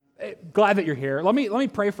Glad that you're here. Let me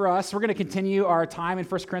pray for us. We're going to continue our time in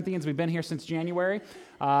 1 Corinthians. We've been here since January,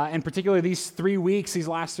 and particularly these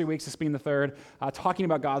last 3 weeks, this being the third, talking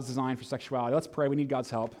about God's design for sexuality. Let's pray. We need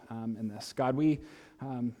God's help in this. God, we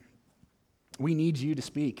need you to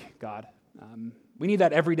speak, God. We need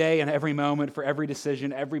that every day and every moment for every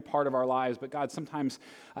decision, every part of our lives. But God, sometimes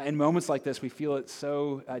in moments like this, we feel it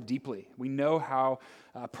so deeply. We know how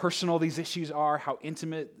personal these issues are, how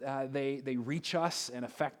intimate they reach us and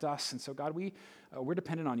affect us. And so, God, we're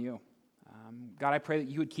dependent on you. God, I pray that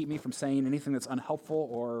you would keep me from saying anything that's unhelpful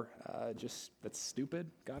or just that's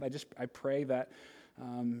stupid. God, I pray that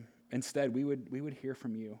instead we would hear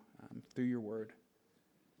from you through your word,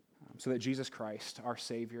 so that Jesus Christ, our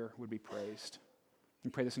Savior, would be praised. We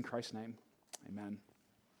pray this in Christ's name. Amen.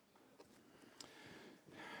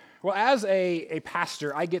 Well, as a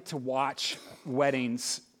pastor, I get to watch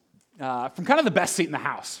weddings from kind of the best seat in the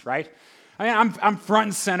house, right? I mean, I'm front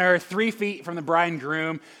and center, 3 feet from the bride and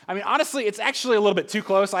groom. I mean, honestly, it's actually a little bit too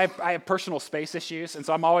close. I have personal space issues, and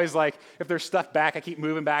so I'm always like, if there's stuff back, I keep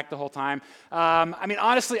moving back the whole time. I mean,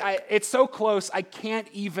 honestly, it's so close, I can't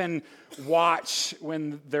even watch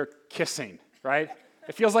when they're kissing, right?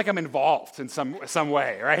 It feels like I'm involved in some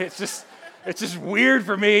way, right? It's just weird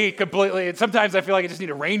for me completely. And sometimes I feel like I just need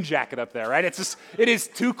a rain jacket up there, right? It is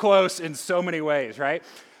too close in so many ways, right?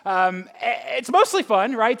 It's mostly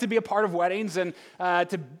fun, right, to be a part of weddings and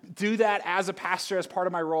to do that as a pastor, as part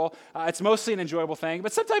of my role. It's mostly an enjoyable thing,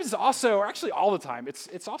 but sometimes it's also, or actually all the time,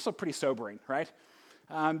 it's also pretty sobering, right?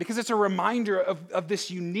 Because it's a reminder of this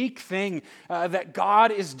unique thing that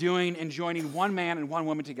God is doing in joining one man and one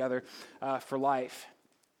woman together for life.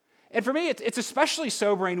 And for me, it's especially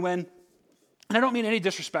sobering when, and I don't mean any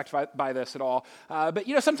disrespect by this at all, but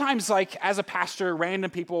sometimes like as a pastor, random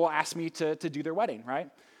people will ask me to do their wedding, right?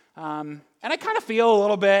 And I kind of feel a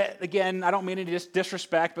little bit, again, I don't mean any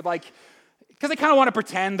disrespect, but like, because I kind of want to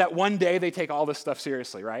pretend that one day they take all this stuff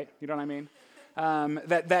seriously, right? You know what I mean?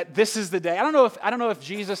 That this is the day. I don't know if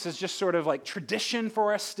Jesus is just sort of like tradition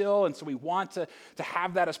for us still, and so we want to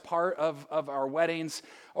have that as part of our weddings,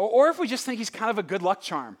 or if we just think he's kind of a good luck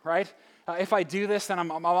charm, right? If I do this, then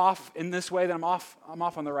I'm off in this way, then I'm off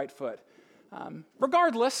on the right foot.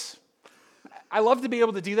 Regardless, I love to be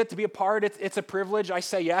able to do that, to be a part. It's a privilege. I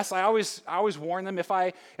say yes. I always warn them, if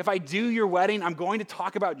I do your wedding, I'm going to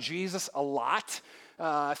talk about Jesus a lot.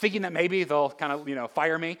 Thinking that maybe they'll kind of,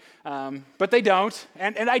 fire me. But they don't,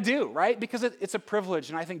 and I do, right? Because it's a privilege,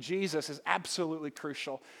 and I think Jesus is absolutely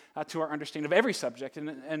crucial to our understanding of every subject,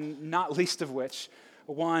 and not least of which,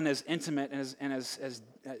 one as intimate and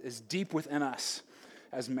as deep within us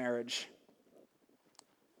as marriage.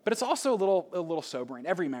 But it's also a little sobering.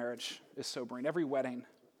 Every marriage is sobering, every wedding.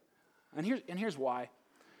 And here's why.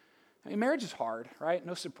 I mean, marriage is hard, right?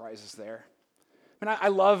 No surprises there. I mean,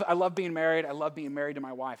 I love being married. I love being married to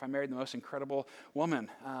my wife. I married the most incredible woman.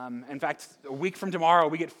 In fact, a week from tomorrow,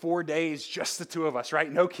 we get 4 days, just the two of us,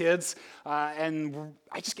 right? No kids. And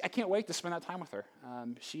I can't wait to spend that time with her.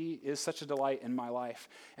 She is such a delight in my life.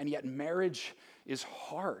 And yet marriage is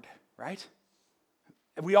hard, right?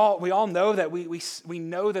 We all know that we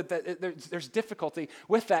know that there's difficulty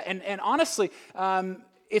with that. And honestly,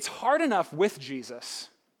 it's hard enough with Jesus.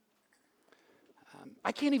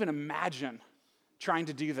 I can't even imagine trying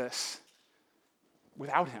to do this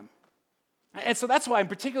without him. And so that's why,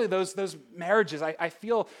 particularly those marriages, I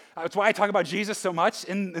feel, it's why I talk about Jesus so much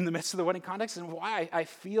in the midst of the wedding context, and why I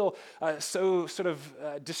feel so sort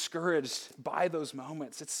of discouraged by those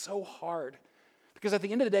moments. It's so hard. Because at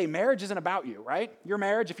the end of the day, marriage isn't about you, right? Your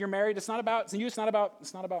marriage, if you're married, it's not about you, it's not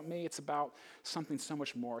about me, it's about something so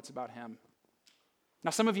much more. It's about him. Now,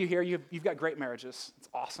 some of you here, you've got great marriages. It's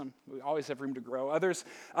awesome. We always have room to grow. Others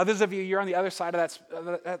of you, you're on the other side of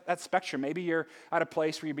that spectrum. Maybe you're at a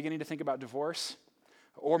place where you're beginning to think about divorce,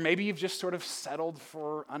 or maybe you've just sort of settled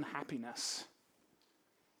for unhappiness.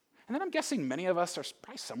 And then I'm guessing many of us are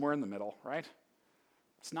probably somewhere in the middle, right?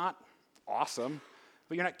 It's not awesome,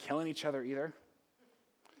 but you're not killing each other either.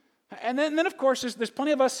 And then of course, there's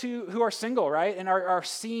plenty of us who are single, right? And are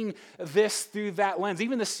seeing this through that lens.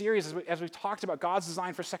 Even this series, as we've talked about God's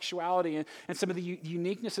design for sexuality and some of the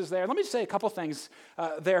uniquenesses there. Let me just say a couple things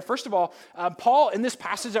there. First of all, Paul, in this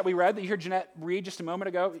passage that we read, that you heard Jeanette read just a moment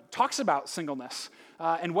ago, talks about singleness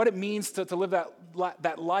and what it means to live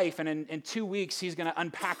that life. And in 2 weeks, he's going to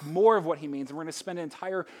unpack more of what he means. And we're going to spend an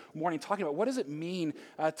entire morning talking about what does it mean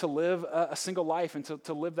to live a single life and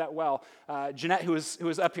to live that well. Jeanette, who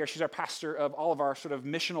is up here, she's our pastor of all of our sort of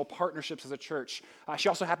missional partnerships as a church. She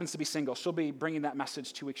also happens to be single. She'll be bringing that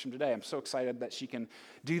message 2 weeks from today. I'm so excited that she can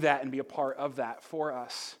do that and be a part of that for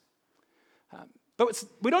us. But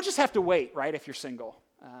we don't just have to wait, right, if you're single.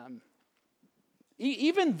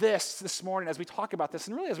 Even this morning, as we talk about this,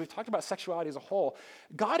 and really as we talk about sexuality as a whole,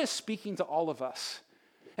 God is speaking to all of us.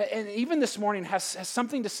 And even this morning has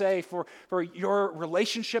something to say for your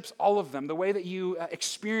relationships, all of them, the way that you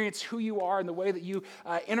experience who you are and the way that you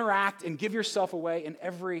interact and give yourself away in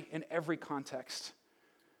every context.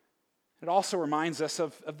 It also reminds us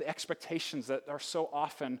of the expectations that are so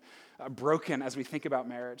often broken as we think about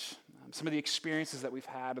marriage, some of the experiences that we've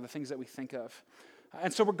had or the things that we think of.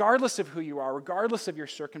 And so regardless of who you are, regardless of your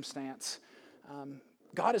circumstance,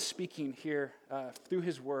 God is speaking here through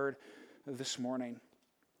his word this morning.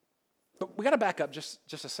 But we got to back up just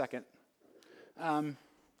a second.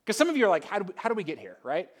 Because some of you are like, how do we get here,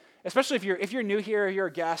 right? Especially if you're new here, you're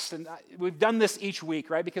a guest, and we've done this each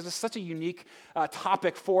week, right? Because it's such a unique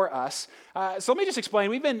topic for us. So let me just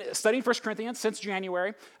explain. We've been studying 1 Corinthians since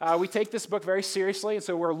January. We take this book very seriously, and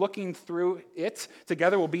so we're looking through it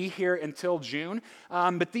together. We'll be here until June.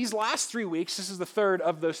 But these last 3 weeks, this is the third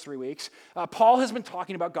of those 3 weeks, Paul has been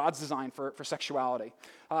talking about God's design for sexuality.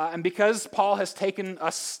 And because Paul has taken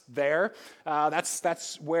us there,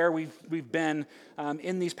 that's where we've been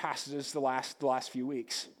in these passages the last few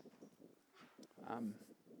weeks.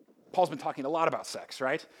 Paul's been talking a lot about sex,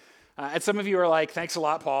 right? And some of you are like, thanks a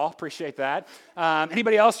lot, Paul. Appreciate that.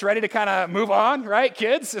 Anybody else ready to kind of move on, right?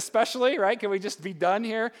 Kids, especially, right? Can we just be done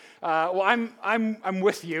here? Well, I'm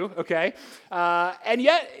with you, okay? And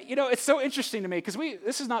yet, it's so interesting to me because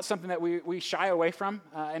this is not something that we shy away from.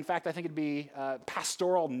 In fact, I think it'd be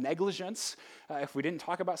pastoral negligence if we didn't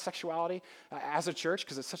talk about sexuality as a church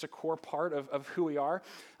because it's such a core part of who we are.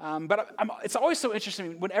 But it's always so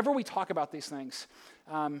interesting whenever we talk about these things.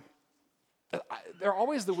 They're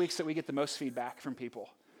always the weeks that we get the most feedback from people,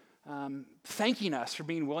 thanking us for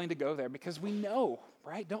being willing to go there because we know,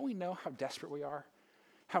 right? Don't we know how desperate we are,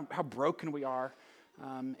 how broken we are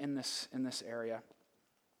in this area?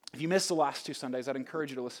 If you missed the last 2 Sundays, I'd encourage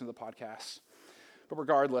you to listen to the podcast. But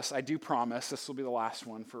regardless, I do promise this will be the last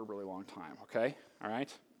one for a really long time, okay? All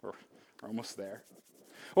right? We're almost there.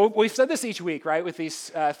 Well, we've said this each week, right, with these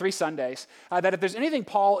 3 Sundays, that if there's anything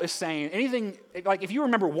Paul is saying, anything, like if you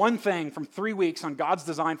remember one thing from 3 weeks on God's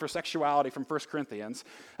design for sexuality from 1 Corinthians,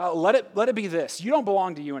 let it be this. You don't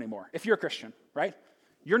belong to you anymore if you're a Christian, right?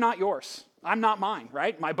 You're not yours. I'm not mine,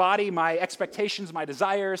 right? My body, my expectations, my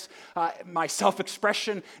desires, my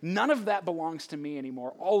self-expression, none of that belongs to me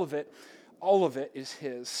anymore. All of it is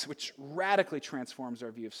his, which radically transforms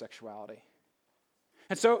our view of sexuality.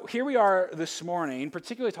 And so here we are this morning,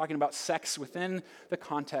 particularly talking about sex within the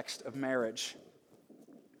context of marriage.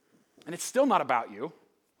 And it's still not about you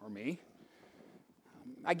or me.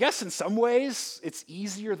 I guess in some ways it's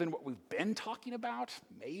easier than what we've been talking about,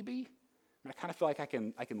 maybe. I kind of feel like I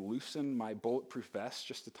can loosen my bulletproof vest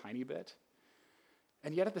just a tiny bit.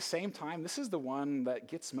 And yet at the same time, this is the one that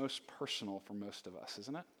gets most personal for most of us,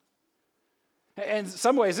 isn't it? And in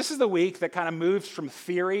some ways, this is the week that kind of moves from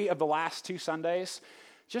theory of the last 2 Sundays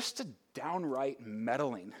just to downright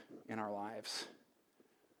meddling in our lives.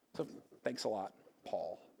 So thanks a lot,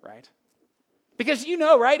 Paul, right? Because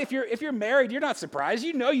right, if you're married, you're not surprised.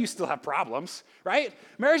 You still have problems, right?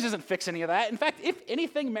 Marriage doesn't fix any of that. In fact, if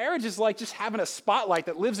anything, marriage is like just having a spotlight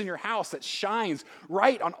that lives in your house that shines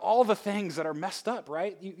right on all the things that are messed up,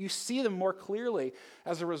 right? You see them more clearly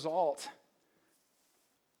as a result.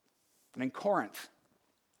 And in Corinth,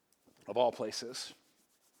 of all places,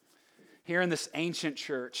 here in this ancient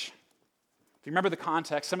church, if you remember the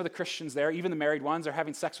context, some of the Christians there, even the married ones, are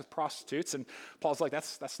having sex with prostitutes, and Paul's like,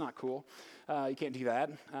 that's not cool. You can't do that.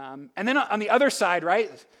 And then on the other side,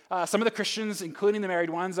 right, some of the Christians, including the married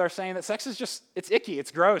ones, are saying that sex is it's icky,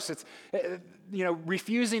 it's gross, it's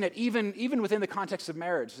refusing it even within the context of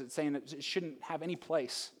marriage. It's saying that it shouldn't have any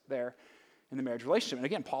place there in the marriage relationship. And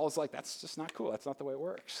again, Paul is like, that's just not cool. That's not the way it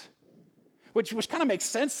works. Which kind of makes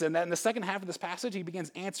sense then that in the second half of this passage, he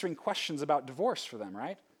begins answering questions about divorce for them,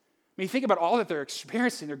 right? I mean, you think about all that they're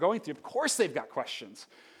experiencing, they're going through. Of course they've got questions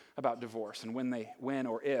about divorce and when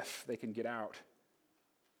or if they can get out.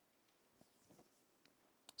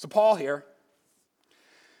 So Paul here,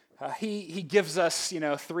 he gives us,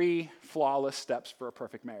 3 flawless steps for a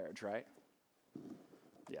perfect marriage, right?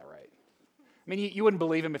 Yeah, right. I mean, you wouldn't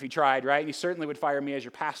believe him if he tried, right? You certainly would fire me as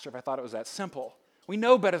your pastor if I thought it was that simple. We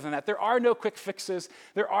know better than that. There are no quick fixes.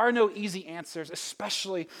 There are no easy answers,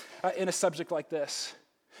 especially in a subject like this.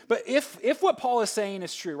 But if what Paul is saying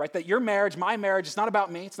is true, right, that your marriage, my marriage, is not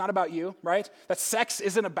about me, it's not about you, right, that sex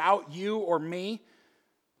isn't about you or me,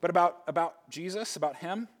 but about Jesus, about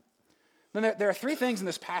him, then there are 3 things in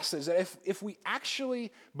this passage that if we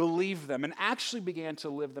actually believe them and actually began to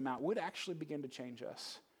live them out, would actually begin to change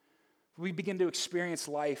us. We begin to experience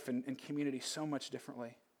life and community so much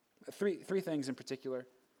differently. Three things in particular.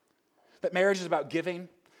 That marriage is about giving,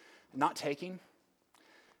 not taking.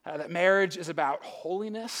 That marriage is about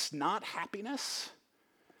holiness, not happiness.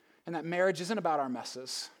 And that marriage isn't about our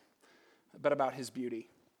messes, but about his beauty.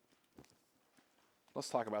 Let's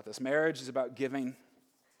talk about this. Marriage is about giving,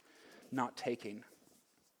 not taking.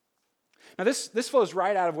 Now, this flows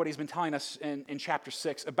right out of what he's been telling us in chapter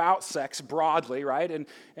 6 about sex broadly, right? And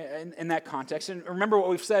in that context. And remember what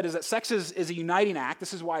we've said is that sex is a uniting act.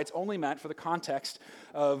 This is why it's only meant for the context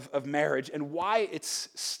of marriage and why it's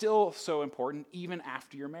still so important even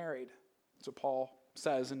after you're married. That's what Paul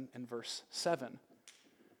says in verse 7,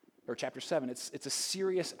 or chapter 7. It's a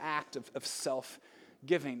serious act of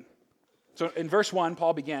self-giving. So in verse 1,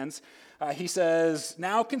 Paul begins, he says,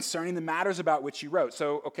 now concerning the matters about which you wrote.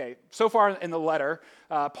 So far in the letter,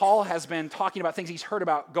 Paul has been talking about things he's heard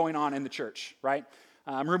about going on in the church, right?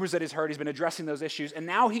 Rumors that he's heard, he's been addressing those issues, and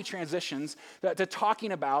now he transitions to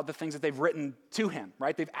talking about the things that they've written to him,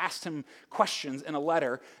 right? They've asked him questions in a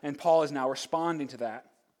letter, and Paul is now responding to that.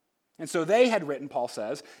 And so they had written, Paul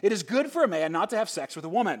says, it is good for a man not to have sex with a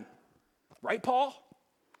woman. Right, Paul?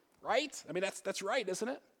 Right? I mean, that's right, isn't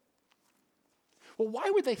it? Well,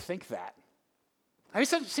 why would they think that? I mean,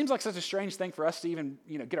 it seems like such a strange thing for us to even,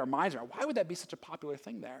 get our minds around. Why would that be such a popular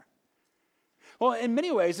thing there? Well, in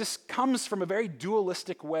many ways, this comes from a very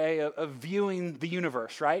dualistic way of viewing the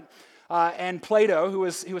universe, right? And Plato, who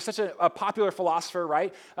was such a popular philosopher,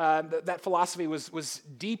 right? That philosophy was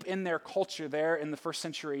deep in their culture there in the first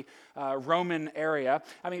century Roman area.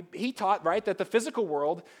 I mean, he taught, right, that the physical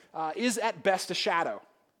world is at best a shadow,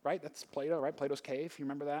 right? That's Plato, right? Plato's Cave. You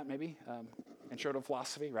remember that, maybe? Intro to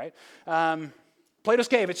philosophy, right? Plato's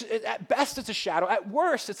Cave. At best, it's a shadow. At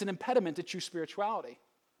worst, it's an impediment to true spirituality.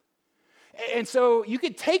 And so you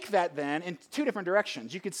could take that then in two different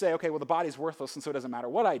directions. You could say, okay, well, the body's worthless, and so it doesn't matter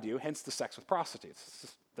what I do, hence the sex with prostitutes. It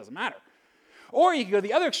just doesn't matter. Or you could go to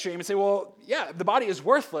the other extreme and say, well, yeah, the body is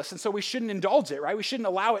worthless, and so we shouldn't indulge it, right? We shouldn't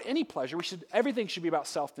allow it any pleasure. Everything should be about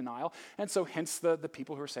self-denial. And so hence the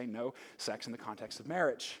people who are saying no sex in the context of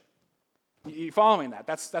marriage. You following that?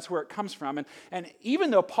 That's where it comes from. And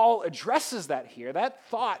even though Paul addresses that here, that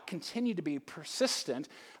thought continued to be persistent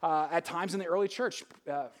at times in the early church.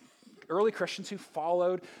 Early Christians who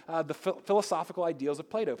followed the philosophical ideals of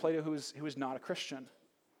Plato who was not a Christian.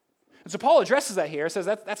 And so Paul addresses that here, says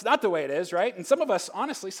that's not the way it is, right? And some of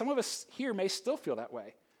us here may still feel that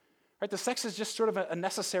way. Right? The sex is just sort of a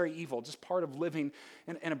necessary evil, just part of living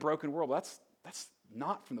in a broken world. That's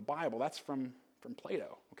not from the Bible. That's from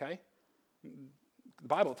Plato, okay? The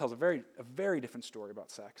Bible tells a very different story about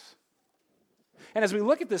sex. And as we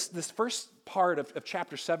look at this first part of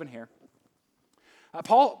chapter 7 here,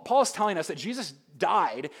 Paul is telling us that Jesus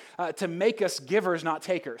died to make us givers, not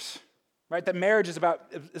takers. Right? That marriage is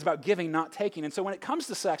about giving, not taking. And so when it comes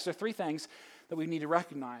to sex, there are three things that we need to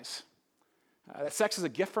recognize. That sex is a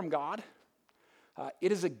gift from God.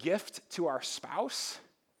 It is a gift to our spouse.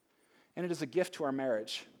 And it is a gift to our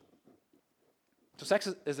marriage. So sex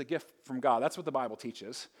is a gift from God. That's what the Bible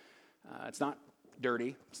teaches. It's not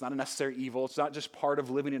dirty. It's not a necessary evil. It's not just part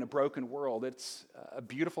of living in a broken world. It's a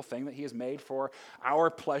beautiful thing that he has made for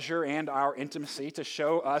our pleasure and our intimacy to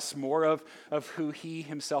show us more of who he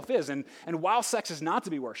himself is. And while sex is not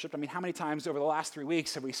to be worshipped, I mean, how many times over the last 3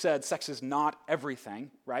 weeks have we said sex is not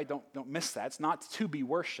everything, right? Don't miss that. It's not to be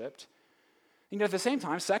worshipped. And yet at the same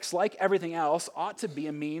time, sex, like everything else, ought to be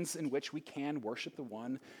a means in which we can worship the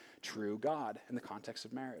one true God in the context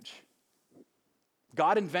of marriage.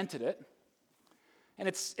 God invented it. And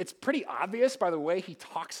it's pretty obvious by the way he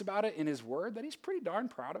talks about it in his word that he's pretty darn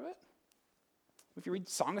proud of it. If you read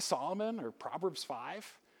Song of Solomon or Proverbs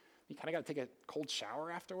 5, you kind of got to take a cold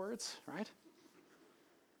shower afterwards, right?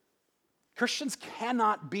 Christians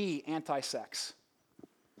cannot be anti-sex.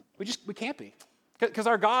 We can't be. Because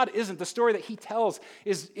our God isn't. The story that he tells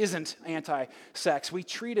isn't anti-sex. We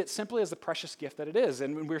treat it simply as the precious gift that it is.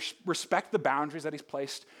 And we respect the boundaries that he's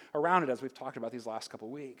placed around it, as we've talked about these last couple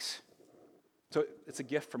weeks. So it's a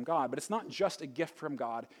gift from God, but it's not just a gift from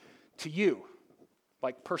God to you,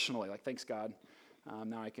 like personally, like thanks God,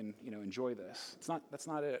 now I can enjoy this. That's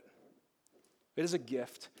not it. It is a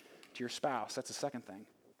gift to your spouse. That's the second thing.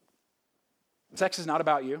 Sex is not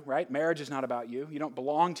about you, right? Marriage is not about you. You don't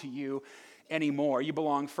belong to you anymore. You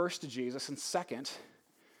belong first to Jesus, and second,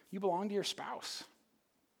 you belong to your spouse.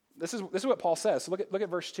 This is what Paul says. So look at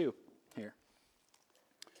verse 2 here.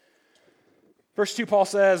 Verse 2, Paul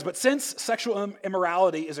says, but since sexual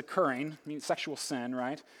immorality is occurring, I mean sexual sin,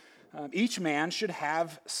 right? Each man should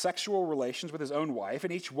have sexual relations with his own wife,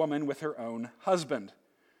 and each woman with her own husband.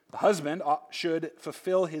 The husband should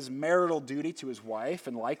fulfill his marital duty to his wife,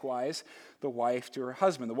 and likewise the wife to her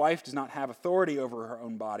husband. The wife does not have authority over her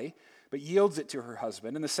own body, but yields it to her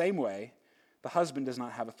husband. In the same way, the husband does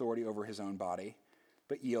not have authority over his own body,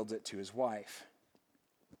 but yields it to his wife.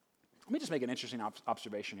 Let me just make an interesting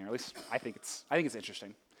observation here. At least I think it's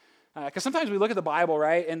interesting. Because sometimes we look at the Bible,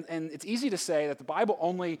 right, and it's easy to say that the Bible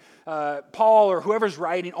only, Paul or whoever's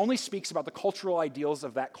writing, only speaks about the cultural ideals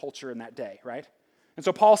of that culture in that day, right? And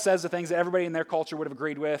so Paul says the things that everybody in their culture would have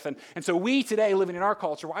agreed with. And so we today, living in our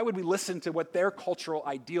culture, why would we listen to what their cultural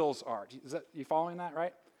ideals are? You following that,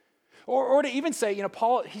 right? Or to even say,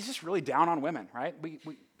 Paul, he's just really down on women, right? We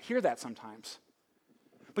hear that sometimes.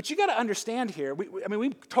 But you got to understand here, we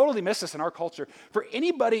totally miss this in our culture. For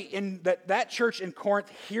anybody in that church in Corinth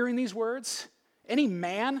hearing these words, any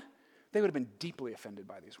man, they would have been deeply offended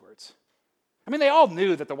by these words. They all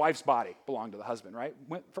knew that the wife's body belonged to the husband, right?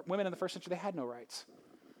 Women in the first century, they had no rights.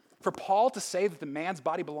 For Paul to say that the man's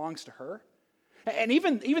body belongs to her, and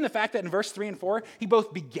even the fact that in verse 3 and 4, he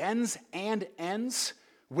both begins and ends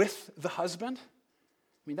with the husband,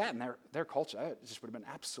 that in their culture, that just would have been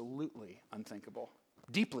absolutely unthinkable,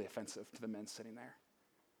 deeply offensive to the men sitting there.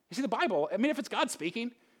 You see, the Bible, if it's God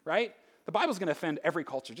speaking, right, the Bible's going to offend every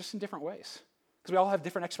culture, just in different ways. Because we all have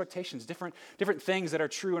different expectations, different things that are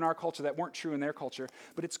true in our culture that weren't true in their culture,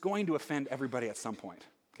 but it's going to offend everybody at some point,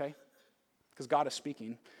 okay? Because God is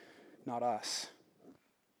speaking, not us.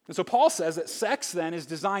 And so Paul says that sex then is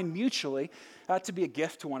designed mutually to be a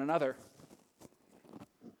gift to one another.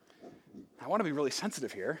 I want to be really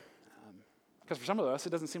sensitive here, because for some of us, it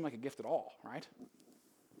doesn't seem like a gift at all, right?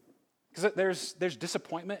 Because there's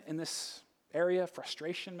disappointment in this area,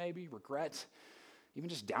 frustration maybe, regret, even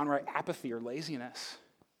just downright apathy or laziness.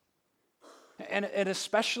 And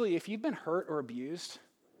especially if you've been hurt or abused,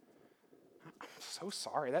 I'm so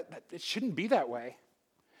sorry. That it shouldn't be that way.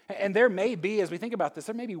 And there may be, as we think about this,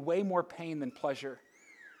 there may be way more pain than pleasure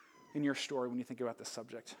in your story when you think about this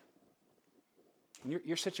subject.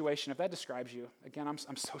 Your situation, if that describes you, again, I'm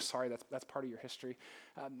so sorry that's part of your history.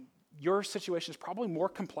 Your situation is probably more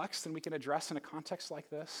complex than we can address in a context like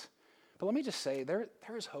this. But let me just say, there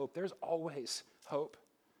is hope. There's always hope.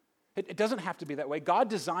 It doesn't have to be that way. God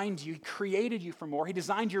designed you. He created you for more. He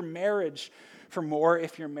designed your marriage for more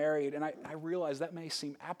if you're married. And I realize that may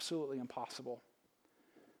seem absolutely impossible.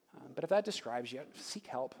 But if that describes you, seek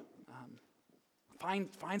help.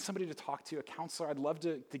 Find somebody to talk to, a counselor. I'd love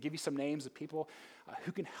to give you some names of people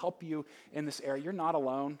who can help you in this area. You're not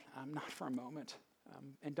alone, not for a moment.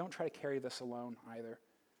 And don't try to carry this alone either.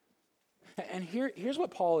 And here's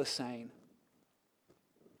what Paul is saying.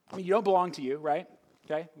 You don't belong to you, right?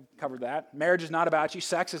 Okay, we covered that. Marriage is not about you.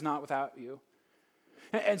 Sex is not without you.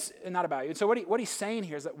 And not about you. And so what he's saying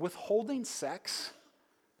here is that withholding sex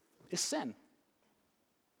is sin.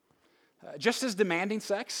 Just as demanding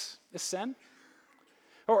sex is sin,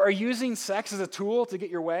 or using sex as a tool to get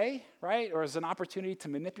your way, right? Or as an opportunity to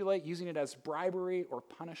manipulate, using it as bribery or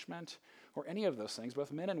punishment, or any of those things,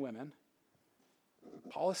 both men and women.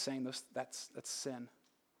 Paul is saying that's sin.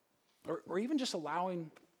 Or even just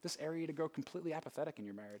allowing this area to go completely apathetic in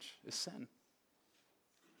your marriage is sin.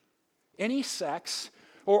 Any sex,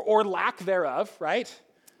 or lack thereof, right,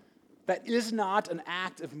 that is not an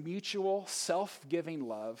act of mutual, self-giving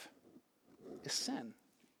love is sin.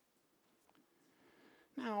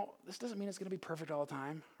 Now, this doesn't mean it's going to be perfect all the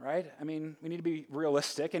time, right? We need to be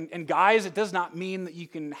realistic. And guys, it does not mean that you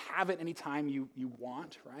can have it anytime you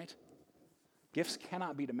want, right? Gifts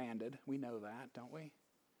cannot be demanded. We know that, don't we?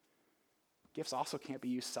 Gifts also can't be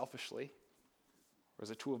used selfishly or as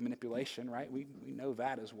a tool of manipulation, right? We know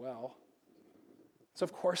that as well. So,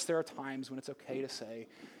 of course, there are times when it's okay to say,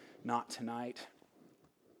 not tonight.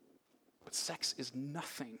 But sex is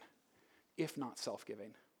nothing if not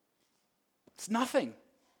self-giving. It's nothing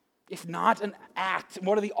if not an act,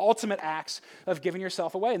 one of the ultimate acts of giving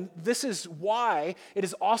yourself away. And this is why it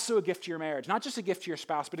is also a gift to your marriage. Not just a gift to your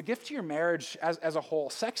spouse, but a gift to your marriage as a whole.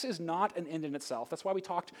 Sex is not an end in itself. That's why we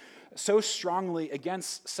talked so strongly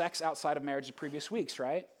against sex outside of marriage the previous weeks,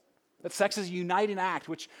 right? That sex is a uniting act,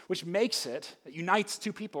 which makes it unites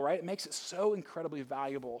two people, right? It makes it so incredibly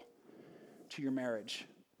valuable to your marriage.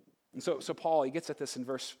 And so Paul, he gets at this in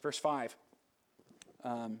verse 5.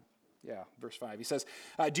 Verse 5. He says,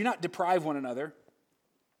 do not deprive one another,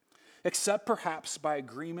 except perhaps by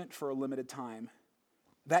agreement for a limited time,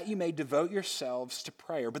 that you may devote yourselves to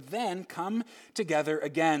prayer. But then come together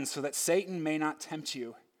again, so that Satan may not tempt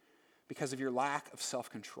you because of your lack of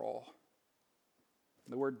self-control.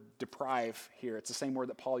 The word deprive here, it's the same word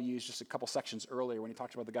that Paul used just a couple sections earlier when he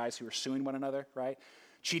talked about the guys who were suing one another, right?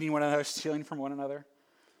 Cheating one another, stealing from one another.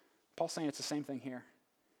 Paul's saying it's the same thing here.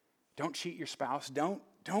 Don't cheat your spouse. Don't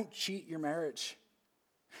cheat your marriage.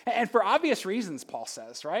 And for obvious reasons, Paul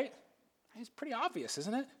says, right? It's pretty obvious,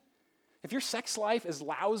 isn't it? If your sex life is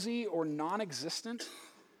lousy or non-existent,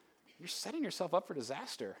 you're setting yourself up for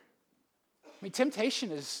disaster.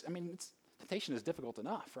 Temptation is difficult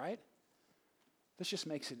enough, right? This just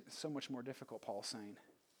makes it so much more difficult, Paul's saying.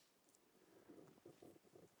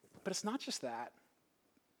 But it's not just that.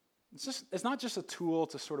 It's not just a tool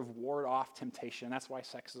to sort of ward off temptation. That's why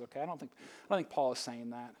sex is okay. I don't think Paul is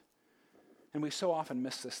saying that. And we so often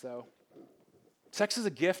miss this, though. Sex is a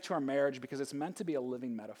gift to our marriage because it's meant to be a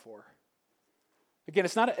living metaphor. Again,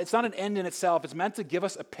 it's not an end in itself. It's meant to give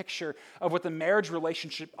us a picture of what the marriage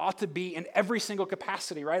relationship ought to be in every single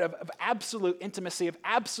capacity, right? Of absolute intimacy, of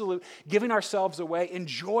absolute giving ourselves away in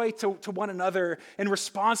joy to one another, in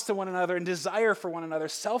response to one another, in desire for one another.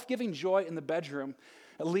 Self-giving joy in the bedroom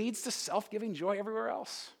leads to self-giving joy everywhere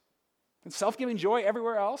else. And self-giving joy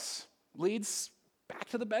everywhere else leads back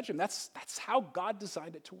to the bedroom. That's how God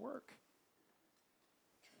designed it to work.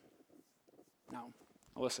 Now,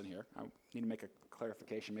 listen here. I need to make a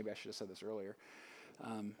clarification. Maybe I should have said this earlier.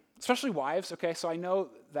 Especially wives, okay? So I know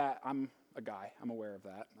that I'm a guy. I'm aware of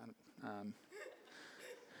that.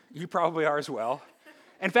 You probably are as well.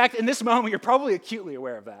 In fact, in this moment, you're probably acutely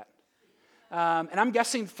aware of that. And I'm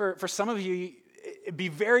guessing for some of you, it'd be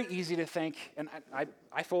very easy to think, and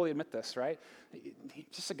I fully admit this, right?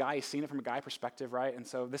 Just a guy, he's seen it from a guy perspective, right? And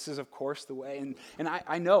so this is, of course, the way. And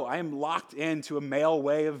I know I am locked into a male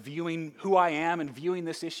way of viewing who I am and viewing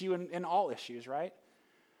this issue and all issues, right?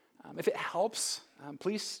 If it helps,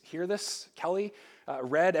 please hear this. Kelly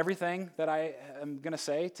read everything that I am going to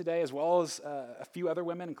say today, as well as a few other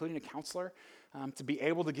women, including a counselor, to be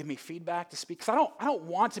able to give me feedback, to speak. Because I don't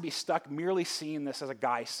want to be stuck merely seeing this as a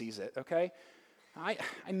guy sees it, okay? I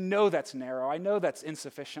know that's narrow. I know that's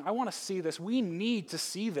insufficient. I want to see this. We need to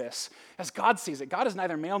see this as God sees it. God is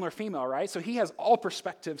neither male nor female, right? So he has all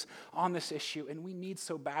perspectives on this issue, and we need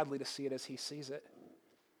so badly to see it as he sees it.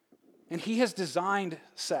 And he has designed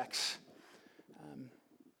sex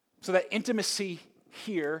so that intimacy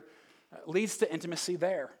here leads to intimacy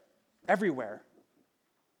there, everywhere.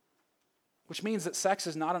 Which means that sex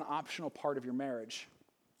is not an optional part of your marriage.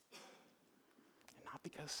 And not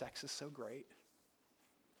because sex is so great.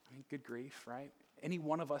 Good grief, right? Any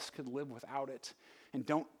one of us could live without it. And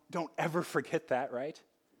don't ever forget that, right?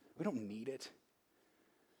 We don't need it.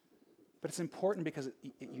 But it's important because it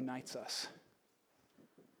unites us.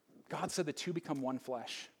 God said the two become one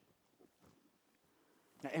flesh.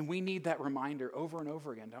 And we need that reminder over and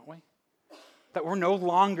over again, don't we? That we're no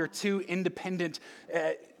longer two independent,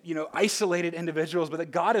 isolated individuals, but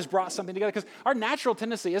that God has brought something together. Because our natural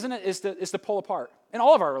tendency, isn't it, is to pull apart in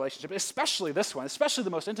all of our relationships, especially this one, especially the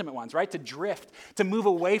most intimate ones, right? To drift, to move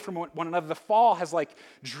away from one another. The fall has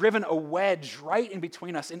driven a wedge right in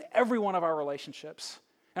between us in every one of our relationships.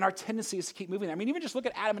 And our tendency is to keep moving there. Even just look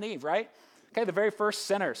at Adam and Eve, right? Okay, the very first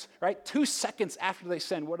sinners, right? 2 seconds after they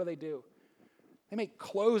sin, what do? They make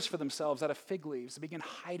clothes for themselves out of fig leaves. They begin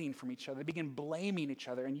hiding from each other. They begin blaming each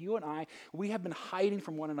other. And you and I, we have been hiding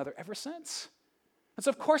from one another ever since. And so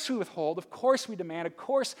of course we withhold. Of course we demand. Of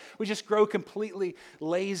course we just grow completely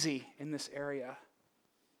lazy in this area.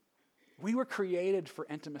 We were created for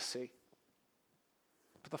intimacy.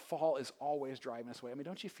 But the fall is always driving us away.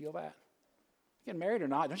 Don't you feel that? Getting married or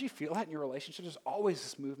not, don't you feel that in your relationship? There's always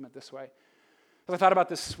this movement this way. As I thought about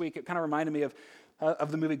this week, it kind of reminded me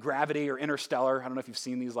of the movie Gravity or Interstellar. I don't know if you've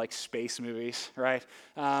seen these space movies, right?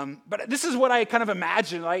 But this is what I kind of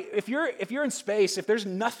imagine. If you're in space, if there's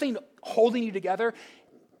nothing holding you together,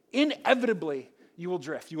 inevitably you will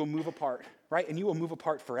drift. You will move apart, right? And you will move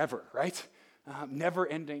apart forever, right? Never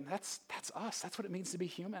ending. That's us. That's what it means to be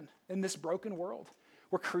human in this broken world.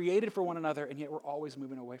 We're created for one another, and yet we're always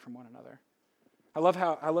moving away from one another. I love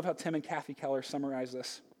how Tim and Kathy Keller summarize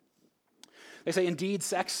this. They say, indeed,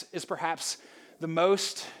 sex is perhaps the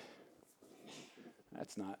most,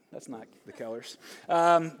 that's not the Kellers,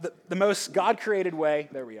 the most God-created way,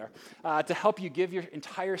 there we are, to help you give your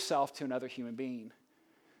entire self to another human being.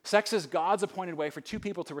 Sex is God's appointed way for two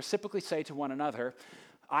people to reciprocally say to one another,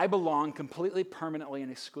 I belong completely, permanently,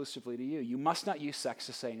 and exclusively to you. You must not use sex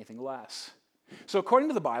to say anything less. So according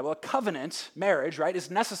to the Bible, a covenant, marriage, right,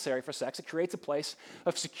 is necessary for sex. It creates a place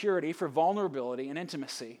of security for vulnerability and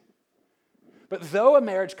intimacy. But though a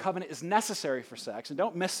marriage covenant is necessary for sex, and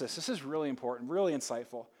don't miss this is really important, really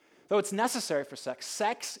insightful. Though it's necessary for sex,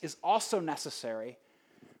 sex is also necessary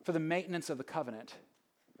for the maintenance of the covenant.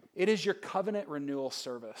 It is your covenant renewal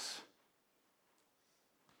service.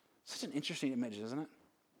 Such an interesting image, isn't it?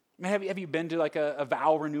 I mean, have you been to like a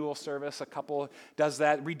vow renewal service? A couple does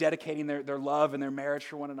that, rededicating their love and their marriage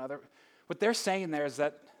for one another. What they're saying there is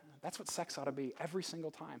that that's what sex ought to be every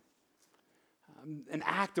single time. An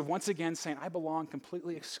act of once again saying, I belong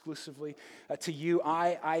completely, exclusively to you.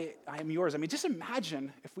 I am yours. I mean, just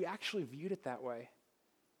imagine if we actually viewed it that way.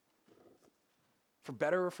 For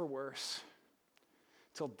better or for worse,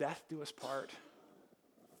 till death do us part.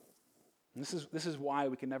 And this is why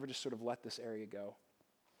we can never just sort of let this area go.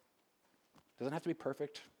 It doesn't have to be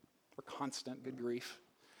perfect or constant, good grief.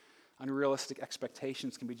 Unrealistic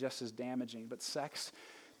expectations can be just as damaging, but sex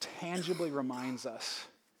tangibly reminds us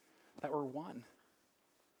that we're one.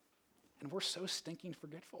 And we're so stinking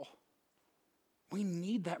forgetful. We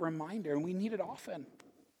need that reminder, and we need it often.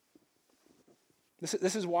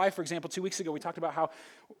 This is why, for example, 2 weeks ago we talked about how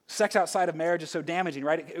sex outside of marriage is so damaging,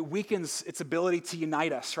 right? It weakens its ability to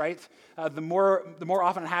unite us, right? The more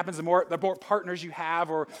often it happens, the more partners you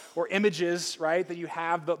have or images, right, that you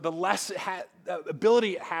have, the less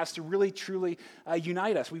ability it has to really, truly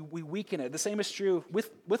unite us. We weaken it. The same is true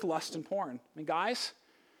with lust and porn. I mean, guys,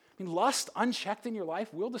 lust unchecked in your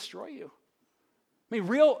life will destroy you. I mean,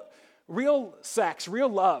 real sex, real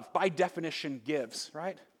love, by definition, gives,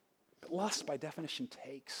 right? But lust, by definition,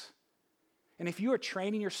 takes. And if you are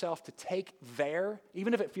training yourself to take there,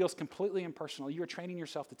 even if it feels completely impersonal, you are training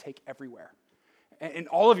yourself to take everywhere. In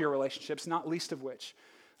all of your relationships, not least of which,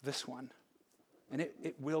 this one. And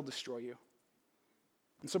it will destroy you.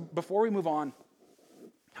 And so before we move on,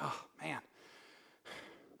 oh man,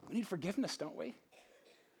 we need forgiveness, don't we?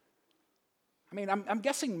 I mean, I'm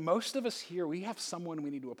guessing most of us here, we have someone we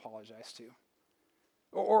need to apologize to.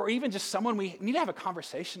 Or even just someone we need to have a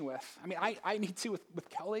conversation with. I mean, I need to with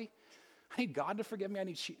Kelly. I need God to forgive me. I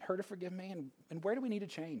need her to forgive me. And where do we need to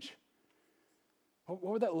change? What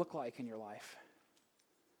would that look like in your life?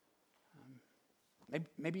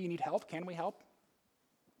 Maybe you need help. Can we help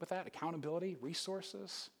with that? Accountability,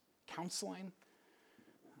 resources, counseling.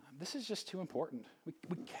 This is just too important.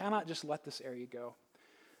 We cannot just let this area go.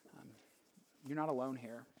 You're not alone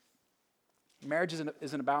here. Marriage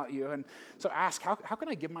isn't about you. And so ask, how can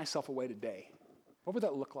I give myself away today? What would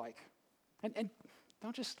that look like? And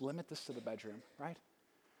don't just limit this to the bedroom, right?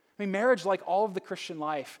 I mean, marriage, like all of the Christian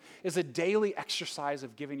life, is a daily exercise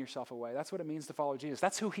of giving yourself away. That's what it means to follow Jesus.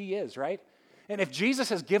 That's who he is, right? And if Jesus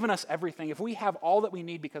has given us everything, if we have all that we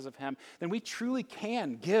need because of him, then we truly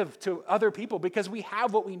can give to other people because we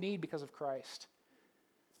have what we need because of Christ.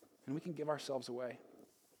 And we can give ourselves away.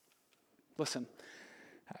 Listen,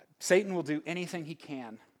 Satan will do anything he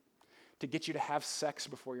can to get you to have sex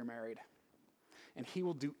before you're married. And he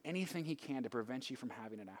will do anything he can to prevent you from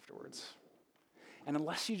having it afterwards. And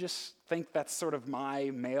unless you just think that's sort of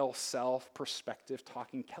my male self perspective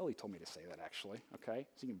talking, Kelly told me to say that actually, okay?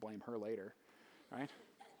 So you can blame her later, right?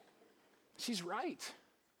 She's right.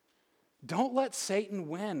 Don't let Satan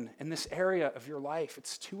win in this area of your life.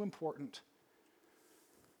 It's too important.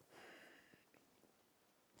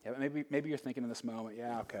 Yeah, maybe you're thinking in this moment,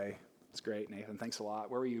 yeah, okay, it's great, Nathan, thanks a lot.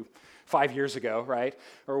 Where were you 5 years ago, right?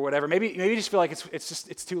 Or whatever. Maybe you just feel like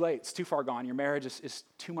it's too late, it's too far gone. Your marriage is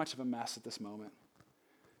too much of a mess at this moment.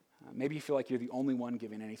 Maybe you feel like you're the only one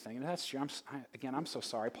giving anything. And that's true. I'm so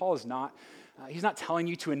sorry. Paul is not, he's not telling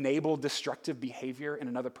you to enable destructive behavior in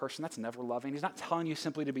another person. That's never loving. He's not telling you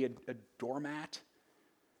simply to be a doormat.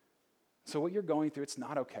 So what you're going through, it's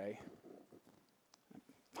not okay.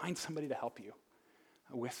 Find somebody to help you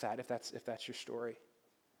with that, if that's your story.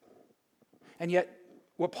 And yet,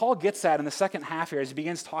 what Paul gets at in the second half here, as he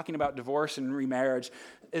begins talking about divorce and remarriage,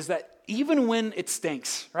 is that even when it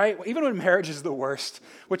stinks, right? Even when marriage is the worst,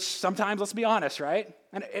 which sometimes, let's be honest, right?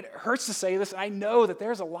 And it hurts to say this, and I know that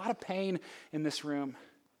there's a lot of pain in this room.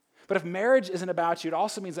 But if marriage isn't about you, it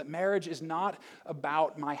also means that marriage is not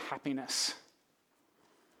about my happiness,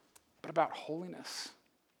 but about holiness.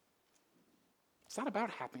 It's not about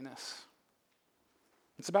happiness.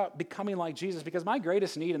 It's about becoming like Jesus, because my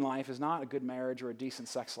greatest need in life is not a good marriage or a decent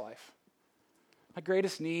sex life. My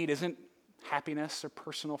greatest need isn't happiness or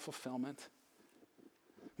personal fulfillment.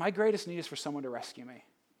 My greatest need is for someone to rescue me.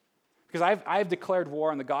 Because I've declared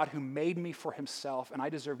war on the God who made me for himself, and I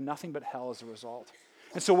deserve nothing but hell as a result.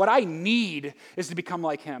 And so what I need is to become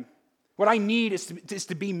like him. What I need is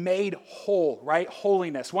to be made whole, right?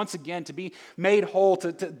 Holiness. Once again, to be made whole,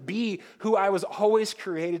 to be who I was always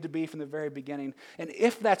created to be from the very beginning. And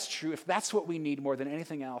if that's true, if that's what we need more than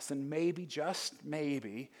anything else, then maybe, just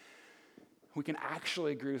maybe, we can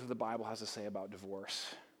actually agree with what the Bible has to say about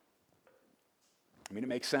divorce. I mean, it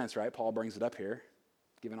makes sense, right? Paul brings it up here,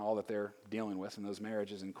 given all that they're dealing with in those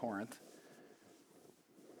marriages in Corinth.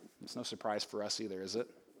 It's no surprise for us either, is it?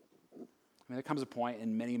 mean, there comes a point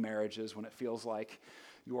in many marriages when it feels like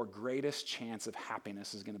your greatest chance of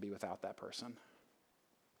happiness is going to be without that person.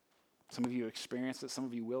 Some of you experienced it, some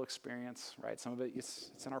of you will experience, right? Some of it,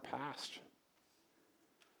 it's in our past.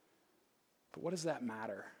 But what does that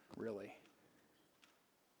matter, really?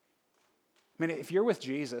 I mean, if you're with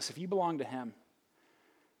Jesus, if you belong to him,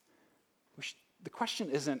 the question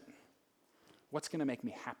isn't, what's going to make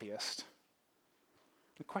me happiest?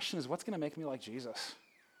 The question is, what's going to make me like Jesus?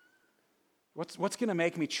 What's going to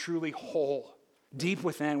make me truly whole, deep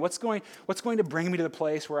within? What's going to bring me to the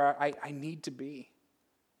place where I need to be?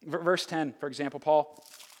 Verse 10, for example, Paul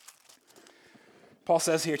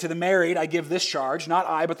says here, to the married, I give this charge, not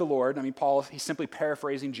I, but the Lord. I mean, Paul, he's simply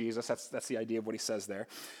paraphrasing Jesus. That's the idea of what he says there.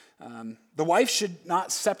 The wife should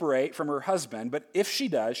not separate from her husband, but if she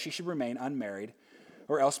does, she should remain unmarried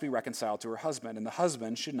or else be reconciled to her husband. And the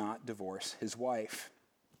husband should not divorce his wife.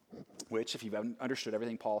 Which, if you've understood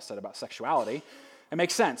everything Paul said about sexuality, it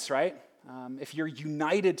makes sense, right? If you're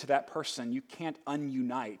united to that person, you can't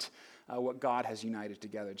ununite what God has united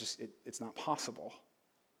together. It's not possible.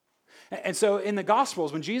 And so in the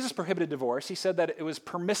Gospels, when Jesus prohibited divorce, he said that it was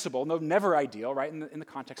permissible, never ideal, right, in the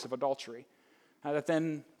context of adultery. That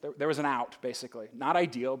then there was an out, basically. Not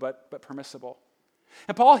ideal, but permissible.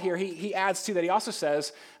 And Paul here, he adds to that. He also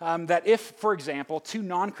says that if, for example, two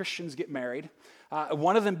non-Christians get married,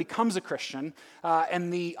 one of them becomes a Christian,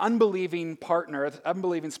 and the unbelieving partner, the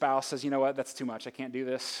unbelieving spouse says, you know what, that's too much. I can't do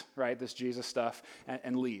this, right, this Jesus stuff,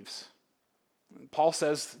 and leaves. Paul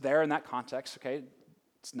says there in that context, okay,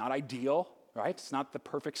 it's not ideal, right? It's not the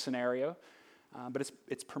perfect scenario, but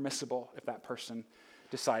it's permissible if that person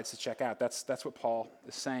decides to check out. That's what Paul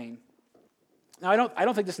is saying. Now, I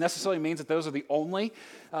don't think this necessarily means that those are the only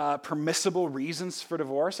permissible reasons for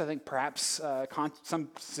divorce. I think perhaps some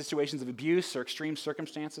situations of abuse or extreme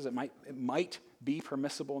circumstances, it might be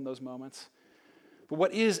permissible in those moments. But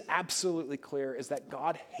what is absolutely clear is that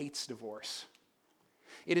God hates divorce.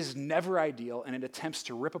 It is never ideal, and it attempts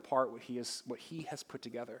to rip apart what he has put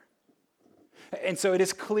together. And so it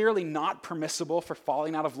is clearly not permissible for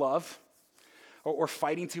falling out of love, or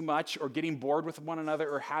fighting too much, or getting bored with one another,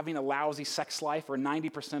 or having a lousy sex life, or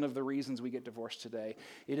 90% of the reasons we get divorced today.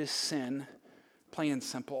 It is sin, plain and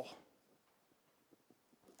simple.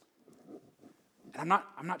 And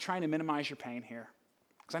I'm not trying to minimize your pain here,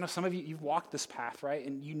 because I know some of you, you've walked this path, right?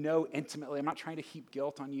 And you know intimately. I'm not trying to heap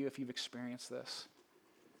guilt on you if you've experienced this.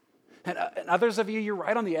 And others of you, you're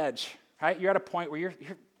right on the edge, right? You're at a point where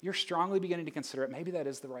you're strongly beginning to consider it. Maybe that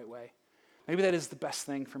is the right way. Maybe that is the best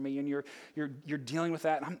thing for me, and you're dealing with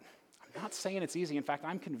that. And I'm not saying it's easy. In fact,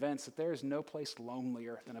 I'm convinced that there is no place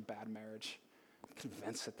lonelier than a bad marriage. I'm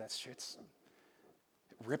convinced that that's true. It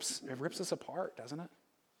rips us apart, doesn't it?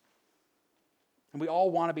 And we all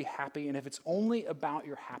want to be happy, and if it's only about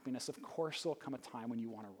your happiness, of course there'll come a time when you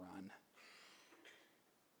want to run.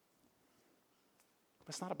 But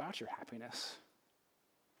it's not about your happiness.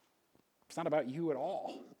 It's not about you at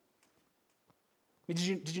all. I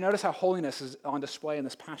mean, did you notice how holiness is on display in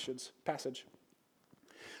this passage?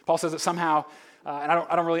 Paul says that somehow, and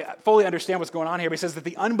I don't really fully understand what's going on here, but he says that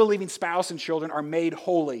the unbelieving spouse and children are made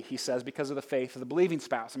holy, he says, because of the faith of the believing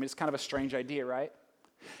spouse. I mean, it's kind of a strange idea, right?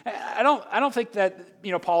 I don't think that,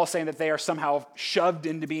 Paul is saying that they are somehow shoved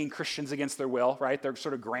into being Christians against their will, right? They're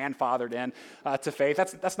sort of grandfathered in to faith.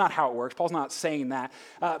 That's not how it works. Paul's not saying that.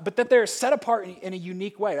 But that they're set apart in a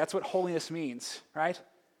unique way. That's what holiness means, right?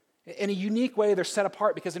 In a unique way, they're set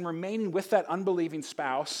apart because in remaining with that unbelieving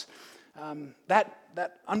spouse,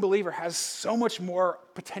 that unbeliever has so much more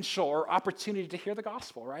potential or opportunity to hear the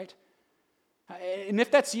gospel, right? And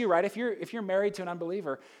if that's you, right, if you're married to an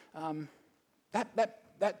unbeliever,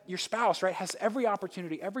 that your spouse, right, has every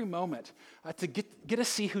opportunity, every moment to get to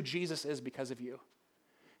see who Jesus is because of you.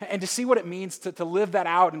 And to see what it means to live that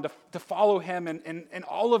out and to follow him and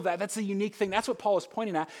all of that. That's a unique thing. That's what Paul is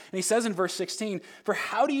pointing at. And he says in verse 16, for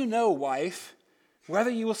how do you know, wife, whether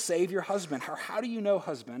you will save your husband? Or how do you know,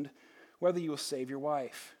 husband, whether you will save your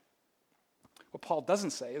wife? What Paul doesn't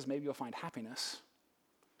say is maybe you'll find happiness.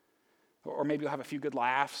 Or maybe you'll have a few good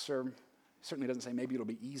laughs. Or he certainly doesn't say maybe it'll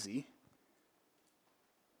be easy.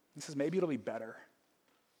 He says maybe it'll be better.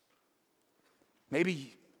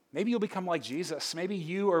 Maybe you'll become like Jesus. Maybe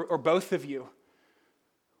you or both of you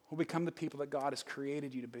will become the people that God has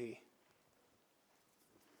created you to be.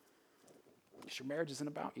 Because your marriage isn't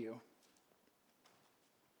about you.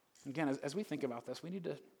 Again, as we think about this,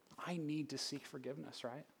 I need to seek forgiveness,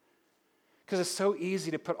 right? Because it's so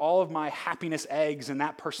easy to put all of my happiness eggs in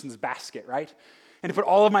that person's basket, right? And to put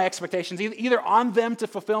all of my expectations either on them to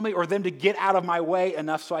fulfill me or them to get out of my way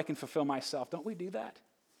enough so I can fulfill myself. Don't we do that?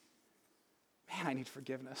 Man, I need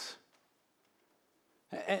forgiveness.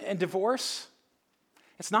 And divorce,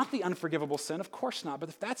 it's not the unforgivable sin, of course not. But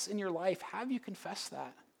if that's in your life, have you confessed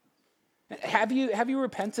that? Have you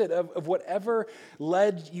repented of whatever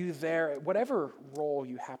led you there, whatever role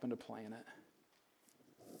you happen to play in it?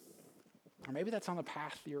 Or maybe that's on the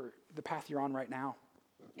path you're on right now.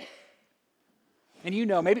 And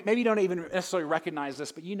maybe you don't even necessarily recognize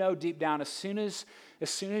this, but deep down, as soon as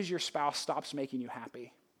your spouse stops making you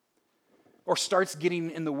happy or starts getting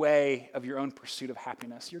in the way of your own pursuit of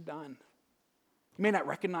happiness, you're done. You may not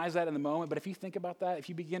recognize that in the moment, but if you think about that, if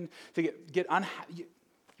you begin to get unhappy,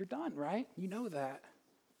 you're done, right? You know that.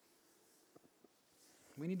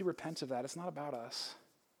 We need to repent of that. It's not about us.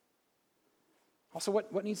 Also,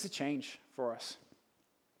 what needs to change for us?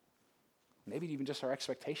 Maybe even just our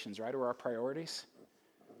expectations, right? Or our priorities.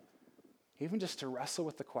 Even just to wrestle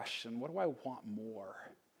with the question, what do I want more?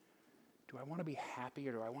 Do I want to be happy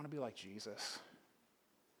or do I want to be like Jesus?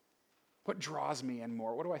 What draws me in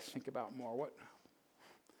more? What do I think about more?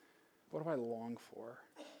 What do I long for?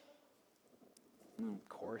 Well, of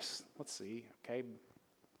course, let's see, okay?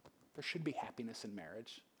 There should be happiness in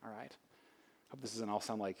marriage, all right? I hope this doesn't all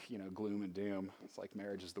sound like, gloom and doom. It's like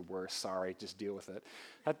marriage is the worst. Sorry, just deal with it.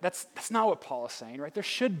 That's not what Paul is saying, right? There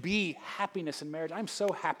should be happiness in marriage. I'm so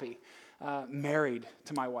happy married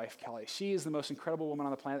to my wife, Kelly. She is the most incredible woman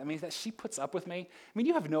on the planet. I mean, that she puts up with me. I mean,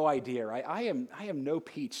 you have no idea, right? I am no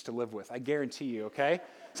peach to live with, I guarantee you, okay?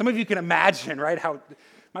 Some of you can imagine, right, how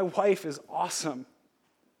my wife is awesome.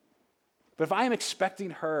 But if I am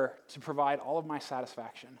expecting her to provide all of my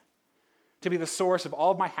satisfaction, to be the source of all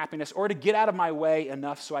of my happiness, or to get out of my way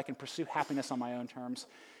enough so I can pursue happiness on my own terms,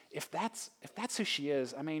 if that's who she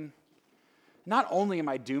is, I mean, not only am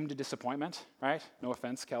I doomed to disappointment, right? No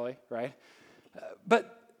offense, Kelly, right?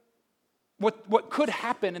 But what could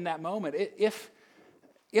happen in that moment if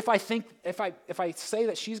I say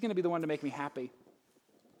that she's going to be the one to make me happy?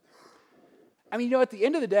 I mean, at the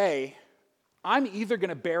end of the day, I'm either going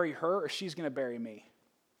to bury her or she's going to bury me,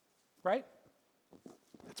 right?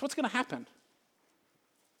 That's what's going to happen.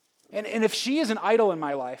 And if she is an idol in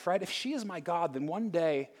my life, right, if she is my God, then one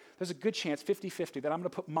day there's a good chance, 50-50, that I'm going to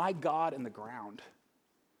put my God in the ground.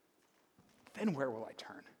 Then where will I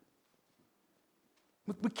turn?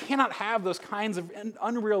 We cannot have those kinds of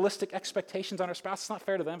unrealistic expectations on our spouse. It's not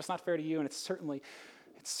fair to them. It's not fair to you. And it certainly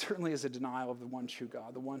is a denial of the one true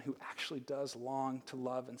God, the one who actually does long to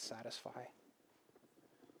love and satisfy.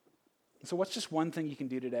 And so what's just one thing you can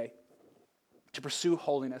do today to pursue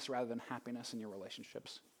holiness rather than happiness in your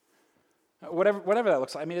relationships? Whatever that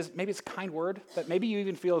looks like. I mean, maybe it's a kind word that maybe you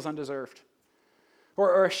even feel is undeserved.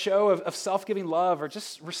 Or a show of self-giving love or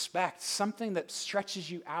just respect, something that stretches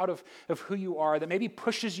you out of who you are, that maybe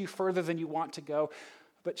pushes you further than you want to go,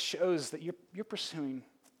 but shows that you're pursuing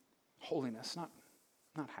holiness, not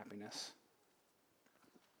happiness.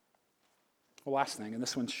 Well, last thing, and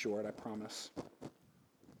this one's short, I promise.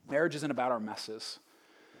 Marriage isn't about our messes.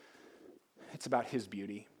 It's about his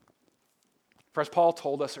beauty. For as Paul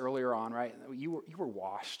told us earlier on, right, you were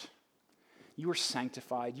washed. You were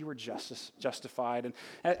sanctified. You were justified. And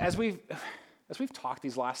as we've talked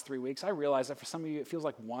these last 3 weeks, I realize that for some of you, it feels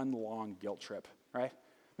like one long guilt trip, right?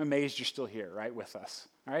 I'm amazed you're still here, right, with us,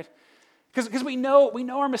 all right? Because we know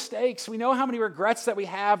our mistakes. We know how many regrets that we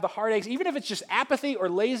have, the heartaches, even if it's just apathy or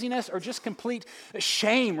laziness or just complete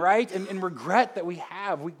shame, right, and regret that we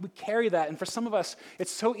have. We carry that. And for some of us,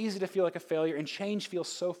 it's so easy to feel like a failure, and change feels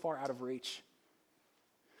so far out of reach.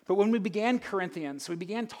 But when we began Corinthians, we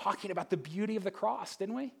began talking about the beauty of the cross,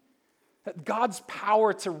 didn't we? That God's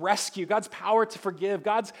power to rescue, God's power to forgive,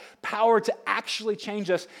 God's power to actually change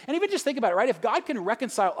us. And even just think about it, right? If God can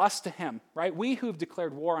reconcile us to him, right? We who have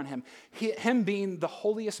declared war on him, him being the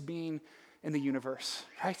holiest being in the universe,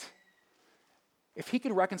 right? If he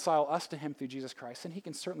can reconcile us to him through Jesus Christ, then he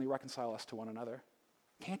can certainly reconcile us to one another.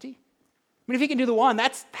 Can't he? I mean, if he can do the one,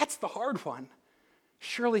 that's the hard one.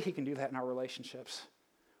 Surely he can do that in our relationships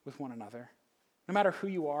with one another. No matter who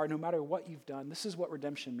you are, no matter what you've done, this is what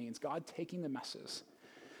redemption means. God taking the messes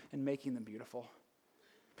and making them beautiful.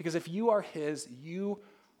 Because if you are his, you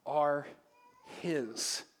are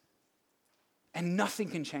his. And nothing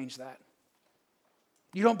can change that.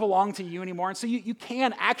 You don't belong to you anymore. And so you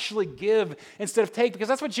can actually give instead of take, because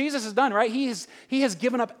that's what Jesus has done, right? He has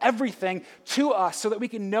given up everything to us so that we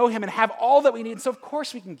can know him and have all that we need. And so of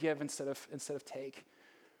course we can give instead of take.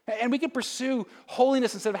 And we can pursue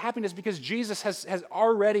holiness instead of happiness because Jesus has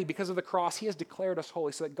already, because of the cross, he has declared us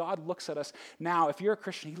holy so that God looks at us now. If you're a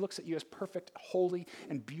Christian, he looks at you as perfect, holy,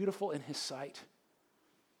 and beautiful in his sight.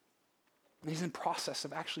 And he's in process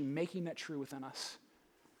of actually making that true within us.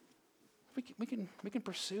 We can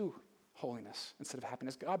pursue holiness instead of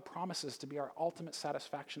happiness. God promises to be our ultimate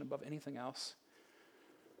satisfaction above anything else.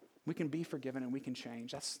 We can be forgiven and we can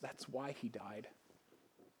change. That's why he died.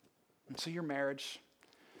 And so your marriage,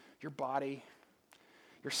 your body,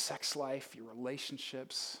 your sex life, your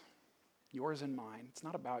relationships, yours and mine, it's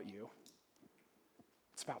not about you.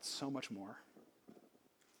 It's about so much more.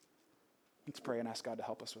 Let's pray and ask God to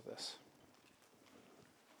help us with this.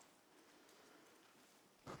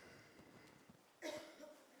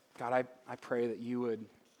 God, I pray that you would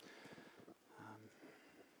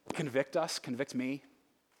convict me.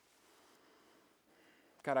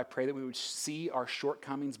 God, I pray that we would see our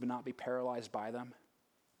shortcomings but not be paralyzed by them.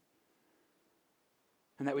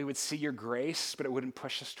 And that we would see your grace, but it wouldn't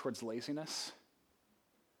push us towards laziness.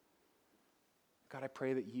 God, I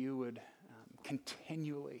pray that you would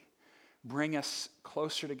continually bring us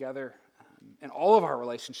closer together in all of our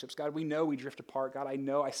relationships. God, we know we drift apart. God,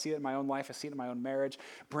 I see it in my own life. I see it in my own marriage.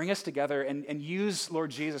 Bring us together and use,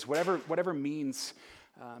 Lord Jesus, whatever means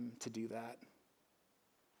to do that.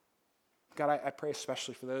 God, I pray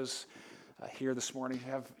especially for those here this morning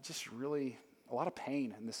who have just really a lot of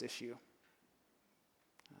pain in this issue.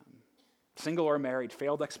 Single or married,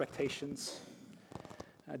 failed expectations,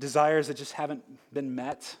 desires that just haven't been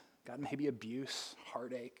met. God, maybe abuse,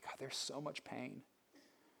 heartache. God, there's so much pain.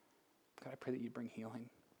 God, I pray that you bring healing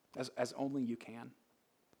as only you can.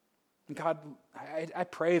 And God, I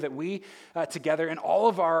pray that we together in all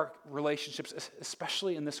of our relationships,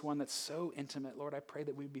 especially in this one that's so intimate, Lord, I pray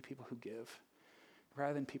that we would be people who give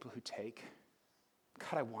rather than people who take.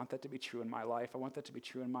 God, I want that to be true in my life. I want that to be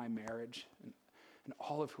true in my marriage and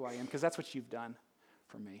all of who I am, because that's what you've done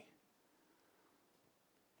for me.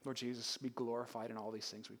 Lord Jesus, be glorified in all these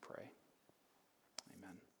things, we pray.